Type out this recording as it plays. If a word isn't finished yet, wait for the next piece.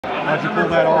How'd you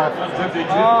pull that off?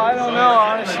 I don't know,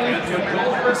 honestly.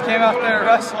 Just came out there to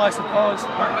wrestle, I suppose.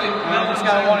 And I just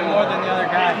kind of wanted more than the other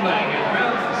guy.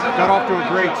 Got off to a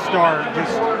great start.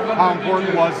 Just how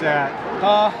important was that?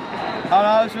 I don't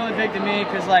know, it was really big to me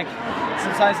because, like,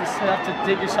 sometimes it's tough to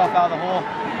dig yourself out of the hole.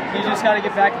 You just got to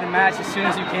get back in the match as soon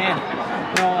as you can.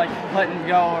 You know, like letting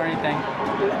go or anything.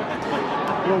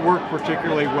 What worked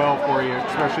particularly well for you,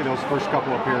 especially those first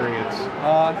couple of periods?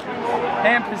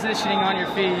 Hand positioning on your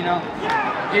feet, you know,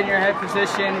 getting your head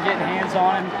position, getting hands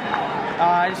on him.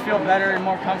 I just feel better and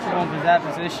more comfortable in that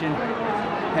position,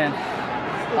 and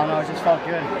I don't know, it just felt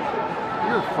good.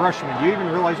 You're a freshman. Do you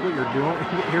even realize what you're doing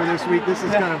here this week? This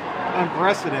is kind of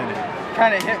unprecedented.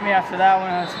 Kind of hit me after that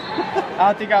one. I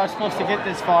don't think I was supposed to get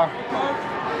this far.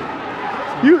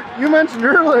 You mentioned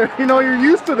earlier, you know, you're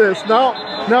used to this.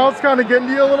 Now it's kind of getting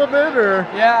to you a little bit, or?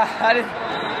 Yeah,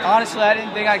 honestly, I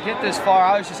didn't think I'd get this far.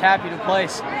 I was just happy to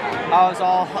place. I was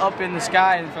all up in the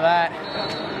sky for that.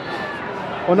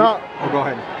 Well, now, go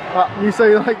ahead. You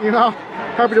say, like, you know,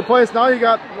 happy to place. Now you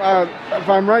got, if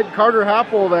I'm right, Carter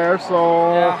Happel there,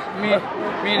 so. Yeah,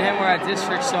 me and him were at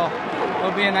district, so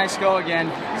it'll be a nice go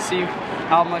again. See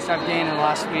how much I've gained in the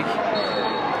last week.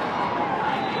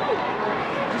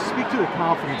 Speak to the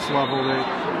confidence level.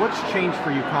 What's changed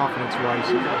for you confidence-wise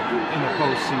in the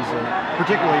postseason,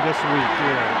 particularly this week?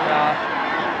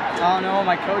 I don't know.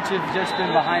 My coach has just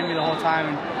been behind me the whole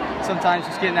time, and sometimes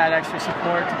just getting that extra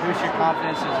support to boost your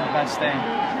confidence is the best thing.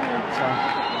 So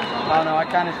I don't know. I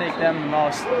kind of thank them the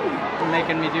most for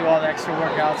making me do all the extra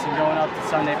workouts and going up to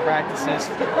Sunday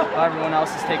practices. Everyone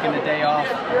else is taking the day off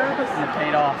and it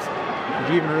paid off.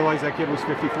 Did you even realize that kid was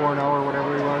 54 an hour or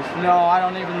whatever he was? No, I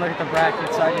don't even look at the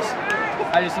brackets. I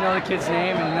just know the kid's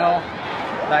name and know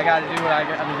that I got to do what I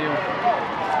got to do.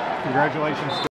 Congratulations.